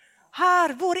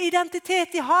Her, vår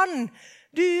identitet i han.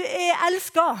 Du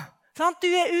elsket. Sant?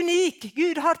 Du unik.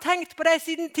 Gud har tenkt på deg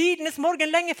siden tidenes morgen,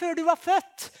 lenge før du var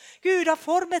født. Gud har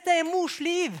formet deg i mors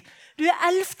liv. Du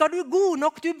elsket, du god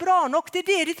nok, du bra nok. Det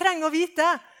det de trenger å vite.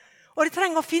 Og de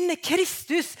trenger å finne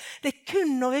Kristus. Det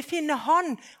kun når vi finner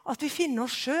han, at vi finner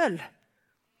oss selv.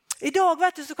 I dag,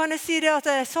 vet du, så kan jeg si det at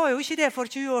jeg sa jo ikke det for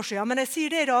 20 år siden, men jeg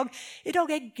sier det i dag. I dag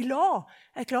er jeg glad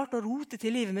jeg klarte å rote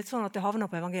til livet mitt sånn at jeg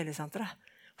havnet på evangeliesenteret.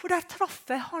 For der traff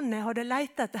jeg han jeg hadde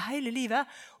lett etter hele livet,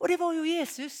 og det var jo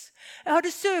Jesus. Jeg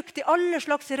hadde søkt i alle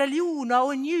slags religioner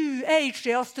og New Age,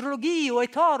 i astrologi og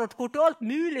i tarotkort og alt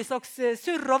mulig slags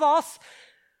surr og vas.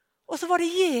 Og så var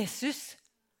det Jesus.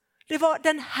 Det var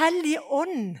den hellige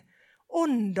ånd.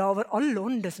 Ånda over alle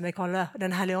ånder, som jeg kaller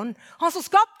den hellige ånd. Han som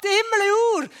skapte himmel og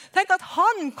jord. Tenk at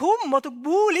han kom og tok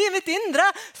bolig i mitt indre.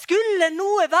 Skulle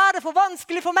noe være for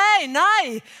vanskelig for meg?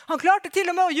 Nei. Han klarte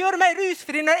til og med å gjøre meg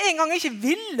rusfri når jeg en gang ikke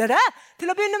ville det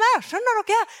til å begynne med. Skjønner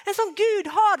dere? En sånn Gud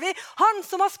har vi. Han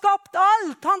som har skapt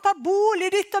alt. Han tar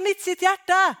bolig i ditt og mitt sitt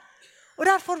hjerte. Og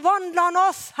der forvandler han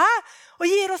oss. Og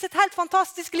gir oss et helt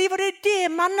fantastisk liv, og det er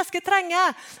det mennesket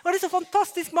trenger. Og det er så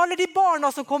fantastisk med alle de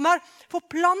barna som kommer, får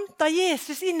planta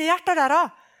Jesus inn i hjertet deres.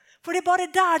 For det er bare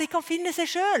der de kan finne seg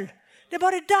selv. Det er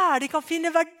bare der de kan finne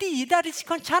verdi, der de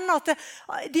kan kjenne at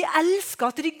de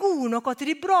elsker, at de er gode nok, at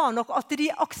de er bra nok, at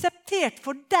de er akseptert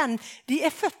for den de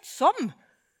er født som.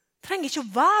 Det trenger ikke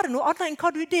å være noe annet enn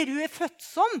hva det du er født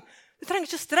som. Du trenger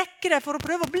ikke å strekke deg for å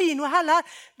prøve å bli noe heller.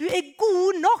 Du er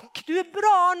god nok, du er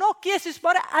bra nok. Jesus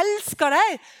bare elsker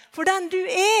deg for den du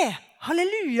er.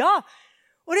 Halleluja!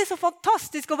 Og det er så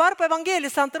fantastisk å være på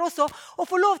evangeliesenter også, og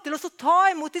få lov til å ta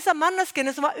imot disse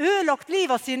menneskene som har ødelagt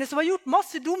livet sine, som har gjort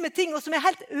masse dumme ting, og som er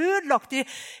helt ødelagt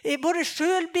i både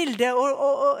selvbilde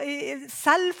og i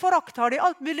selvforakt har de,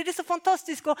 alt mulig. Det er så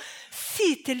fantastisk å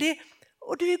si til dem,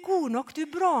 og du er god nok, du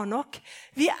er bra nok.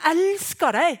 Vi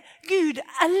elsker deg. Gud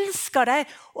elsker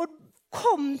deg. Og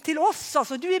kom til oss,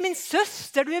 altså. Du er min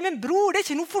søster, du er min bror. Det er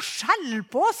ikke noe forskjell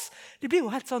på oss. De blir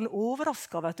jo helt sånn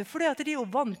overrasket, vet du. For de er jo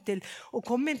vant til å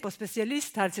komme inn på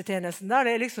spesialisthelsetjenesten, der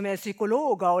det liksom er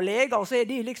psykologer og leger, og så er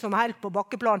de liksom helt på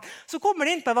bakkeplan. Så kommer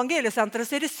de inn på evangeliesenteret,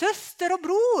 og så er det søster og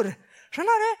bror.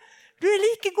 Skjønner du? Du er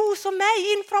like god som meg.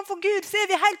 Inn framfor Gud så er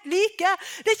vi helt like.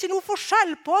 Det er ikke noe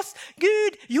forskjell på oss.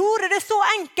 Gud gjorde det så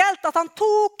enkelt at han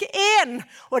tok en.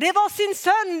 Og det var sin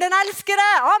sønn, den elskede.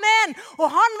 Amen. Og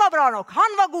han var bra nok.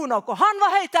 Han var god nok. Og han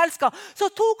var høyt elsket.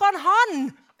 Så tok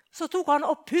han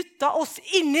og putta oss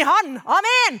inn i han.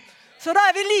 Amen. Så da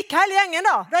er vi like hele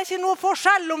gjengen da. Det er ikke noe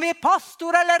forskjell om vi er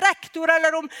pastor eller rektor,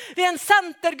 eller om vi er en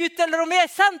sentergutt, eller om vi er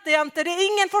senterjente. Det er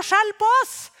ingen forskjell på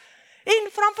oss.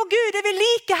 Inn framfor Gud er vi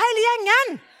like hele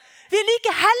gjengen. Vi er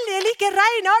like hellige, like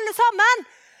rene alle sammen.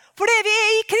 Fordi vi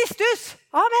er i Kristus.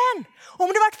 Amen.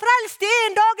 Om du har vært frelst i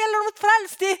en dag, eller om du har vært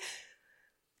frelst i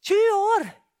 20 år.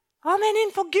 Amen.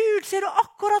 Innenfor Gud så er du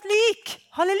akkurat lik.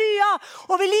 Halleluja.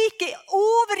 Og vi er like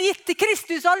overgitt til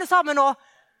Kristus alle sammen nå.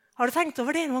 Har du tenkt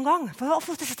over det noen gang? For av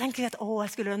og til så tenker jeg at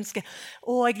jeg skulle ønske,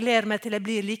 jeg gleder meg til jeg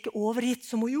blir like overgitt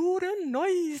som Jorunn.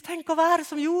 Nei, tenk å være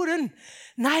som Jorunn.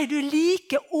 Nei, du er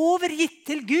like overgitt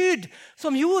til Gud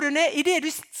som Jorunn er i det du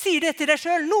sier det til deg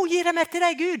selv. Nå gir jeg meg til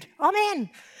deg, Gud. Amen.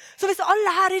 Så hvis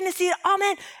alle her inne sier,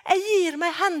 amen, jeg gir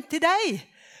meg hen til deg,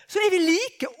 så er vi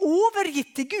like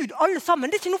overgitt til Gud alle sammen.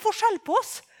 Det er ikke noe forskjell på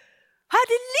oss. Her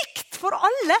er det likt for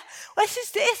alle, og jeg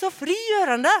synes det er så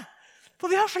frigjørende. For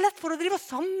vi har så lett for å drive og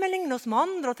sammenligne oss med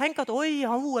andre og tenke at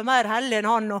hun er mer hellig enn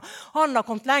han, og han har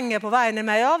kommet lenger på veien enn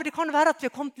meg. Ja, det kan være at vi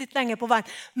har kommet litt lenger på veien.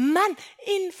 Men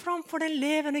inn framfor den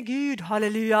levende Gud,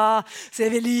 halleluja, så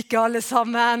er vi like alle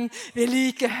sammen. Vi er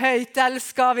like høyt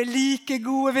elsket, vi er like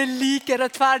gode, vi er like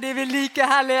rettferdige, vi er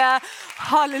like hellige.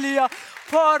 Halleluja.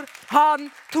 For han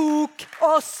tok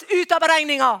oss ut av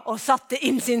beregningen og satte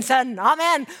inn sin sønn.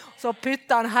 Amen. Så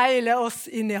puttet han hele oss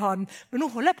inn i han. Men nå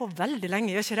holder jeg på veldig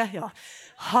lenge, gjør ikke det? Ja.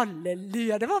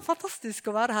 Halleluja. Det var fantastisk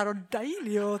å være her, og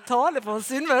deilig å tale på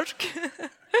sunnmørsk.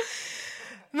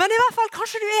 Men i hvert fall,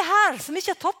 kanskje du er her som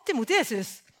ikke har tatt imot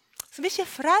Jesus. Som ikke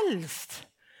er frelst.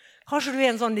 Kanskje du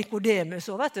er en sånn Nikodemus,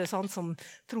 vet du, sånn som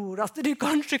tror at du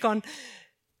kanskje kan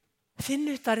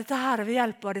finne ut av dette her ved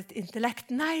hjelp av ditt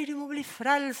intellekt. Nei, du må bli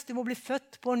frelst, du må bli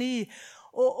født på ny.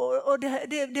 Og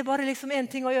det er bare liksom en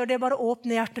ting å gjøre, det er bare å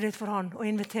åpne hjertet ditt for han og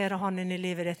invitere han inn i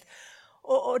livet ditt.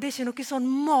 Og det er ikke noe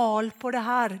sånn mal på det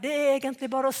her. Det er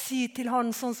egentlig bare å si til han,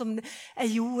 sånn som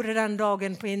jeg gjorde den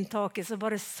dagen på inntaket, så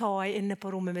bare sa jeg inne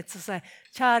på rommet mitt, så sa jeg,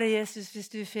 kjære Jesus,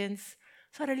 hvis du finnes,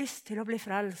 så har jeg lyst til å bli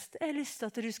frelst. Jeg har lyst til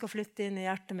at du skal flytte inn i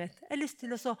hjertet mitt. Jeg har lyst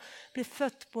til å bli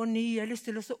født på ny. Jeg har lyst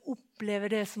til å oppleve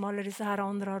det som alle disse her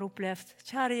andre har opplevd.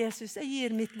 Kjære Jesus, jeg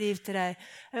gir mitt liv til deg.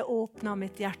 Jeg åpner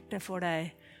mitt hjerte for deg.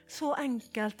 Så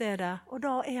enkelt er det. Og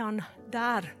da er han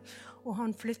der. Og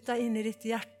han flytter inn i ditt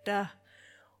hjerte.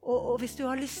 Og hvis du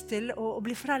har lyst til å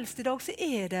bli frelst i dag, så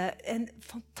er det en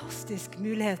fantastisk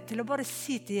mulighet til å bare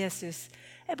si til Jesus,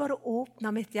 Jeg bare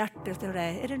åpner mitt hjerte til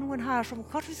deg. Det noen her som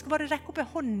kanskje vi skal bare rekke opp en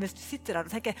hånd hvis du sitter der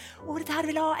og tenker, dette her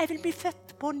vil jeg ha, jeg vil bli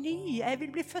født på ny. Jeg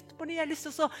vil bli født på ny. Jeg har lyst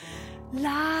til å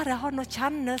lære han å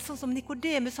kjenne, sånn som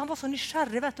Nikodemus. Han var så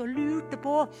nysgjerrig, vet du, og lurte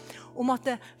på om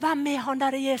at, hvem han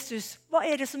der Jesus? Hva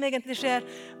det som egentlig skjer?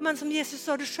 Men som Jesus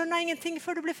sa, du skjønner ingenting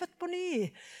før du blir født på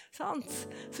ny. Sant?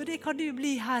 Så det kan du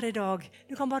bli her i dag.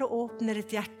 Du kan bare åpne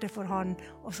ditt hjerte for han,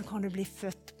 og så kan du bli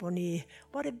født på ny.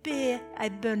 Bare be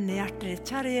en bønn i hjertet ditt.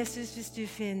 Kjære Jesus, hvis du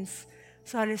finnes,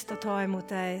 så har jeg lyst til å ta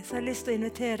imot deg. Så har jeg lyst til å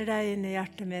invitere deg inn i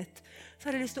hjertet mitt. Så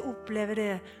har jeg lyst til å oppleve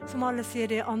det, som alle sier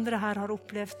det andre her har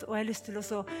opplevd. Og jeg har lyst til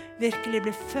å virkelig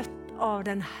bli født av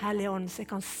den Hellige Ånd, så jeg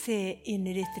kan se inn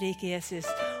i ditt rike, Jesus.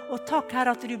 Og takk,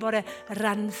 Herre, at du bare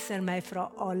renser meg fra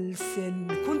all synd.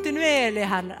 Kontinuerlig,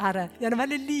 Herre. Gjennom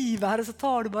hele livet, Herre, så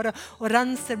tar du bare og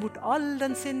renser bort all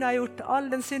den synd jeg har gjort, all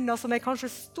den synd som jeg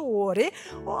kanskje står i,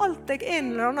 og alt jeg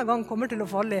en eller annen gang kommer til å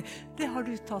falle i. Det har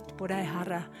du tatt på deg,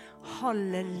 Herre.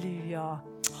 Halleluja.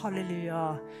 Halleluja.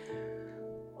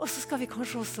 Og så skal vi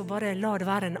kanskje også bare la det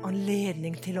være en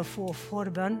anledning til å få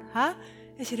forbønn. Hæ?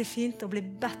 Ikke det fint å bli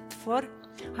bedt for?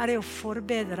 Her jo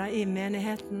forbedere i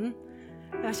menigheten.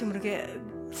 Jeg vet ikke om dere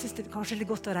synes det kanskje litt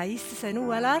godt å reise seg nå,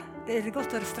 eller? Det litt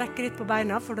godt å strekke litt på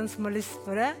beina for den som har lyst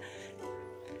på det.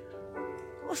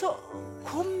 Og så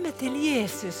komme til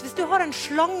Jesus. Hvis du har en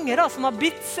slange da, som har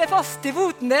bitt seg fast i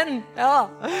foten din, ja.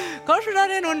 Kanskje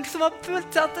det noen som har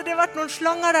følt at det har vært noen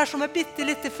slanger der som har bitt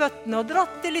litt i føttene og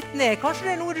dratt det litt ned. Kanskje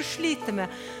det noe du sliter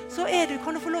med. Så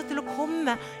kan du få lov til å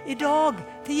komme i dag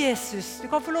til Jesus. Du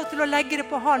kan få lov til å legge det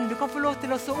på han. Du kan få lov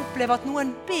til å oppleve at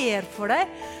noen ber for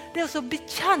deg. Det å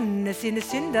bekjenne sine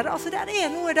synder. Altså, det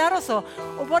noe der altså.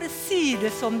 Og bare si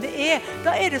det som det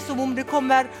Da det som om det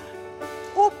kommer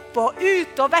opp og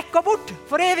ut og vekk og bort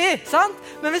for evig, sant?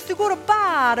 Men hvis du går og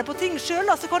bærer på ting selv,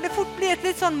 så kan det fort bli et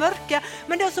litt sånn mørke.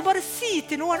 Men det å bare si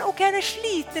til noen, ok, jeg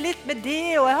sliter litt med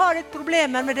det, og jeg har litt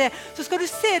problemer med det, så skal du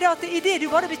se det at i det du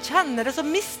bare bekjenner det, så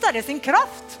mister det sin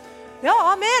kraft. Ja,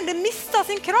 amen, det mister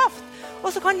sin kraft.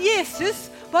 Og så kan Jesus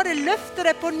bare løfte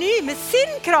deg på ny med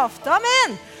sin kraft,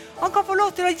 amen. Han kan få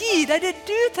lov til å gi deg det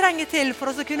du trenger til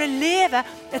for å kunne leve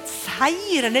et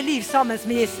seirende liv sammen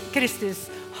med Kristus.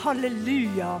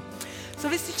 Halleluja. Så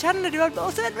hvis du kjenner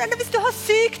eller hvis du har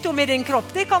sykdom i din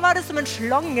kropp, det kan være som en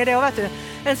slange det, vet du.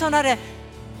 En sånn der,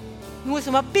 noe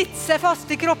som har bitt seg fast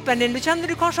i kroppen din. Du kjenner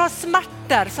du kanskje har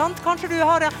smerter, sant? Kanskje du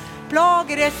har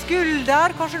plager i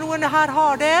skulder, kanskje noen her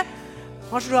har det.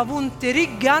 Kanskje du har vondt i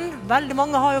ryggen. Veldig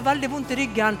mange har jo veldig vondt i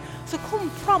ryggen. Så kom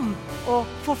fram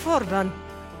og få forbønn.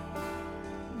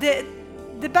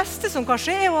 Det beste som kan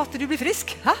skje jo at du blir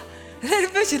frisk. Hæ? Du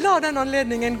bør ikke la den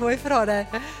anledningen gå ifra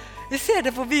deg. Vi ser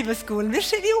det på bibelskolen.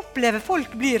 Vi opplever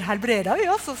folk blir helbredet. Vi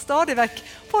også stadig vekk.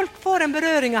 Folk får en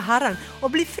berøring av Herren og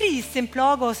blir fri sin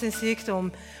plage og sin sykdom.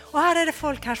 Og her det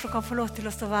folk her som kan få lov til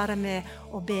å være med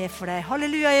og be for deg.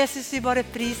 Halleluja, Jesus, vi bare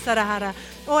priser deg, Herre.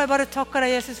 Og jeg bare takker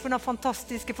deg, Jesus, for den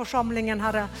fantastiske forsamlingen,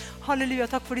 Herre. Halleluja,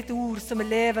 takk for ditt ord som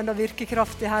levende og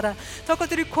virkekraftig, Herre. Takk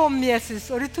at du kom, Jesus,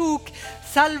 og du tok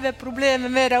selve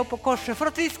problemet med deg opp på korset,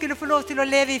 for at vi skulle få lov til å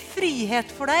leve i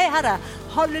frihet for deg, Herre.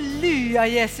 Halleluja,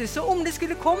 Jesus. Og om det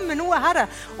skulle komme noe, Herre,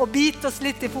 og bite oss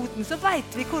litt i foten, så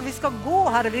vet vi hvor vi skal gå,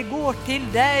 Herre. Vi går til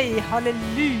deg.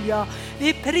 Halleluja.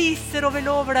 Vi priser og vi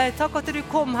lover deg. Takk at du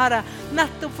kom, Herre,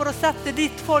 nettopp for å sette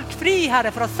ditt folk fri, Herre,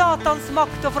 fra Satans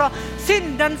makt og fra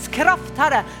syndens kraft,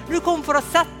 Herre. Du kom for å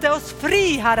sette oss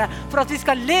fri, Herre, for at vi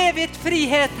skal leve i et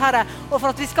frihet, Herre, og for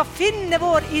at vi skal finne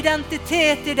vår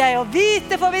identitet i deg, og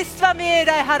vite for visst hvem vi i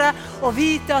deg, Herre, og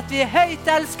vite at vi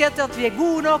høyt elsket, at vi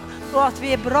gode nok, og at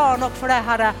vi bra nok for deg,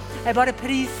 Herre. Jeg bare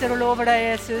priser og lover deg,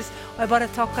 Jesus, og jeg bare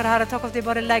takker, Herre. Takk at vi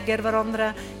bare legger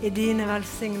hverandre i dine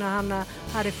velsignede hender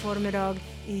her i formiddag,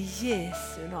 i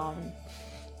Jesu navn.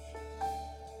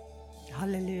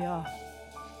 Halleluja.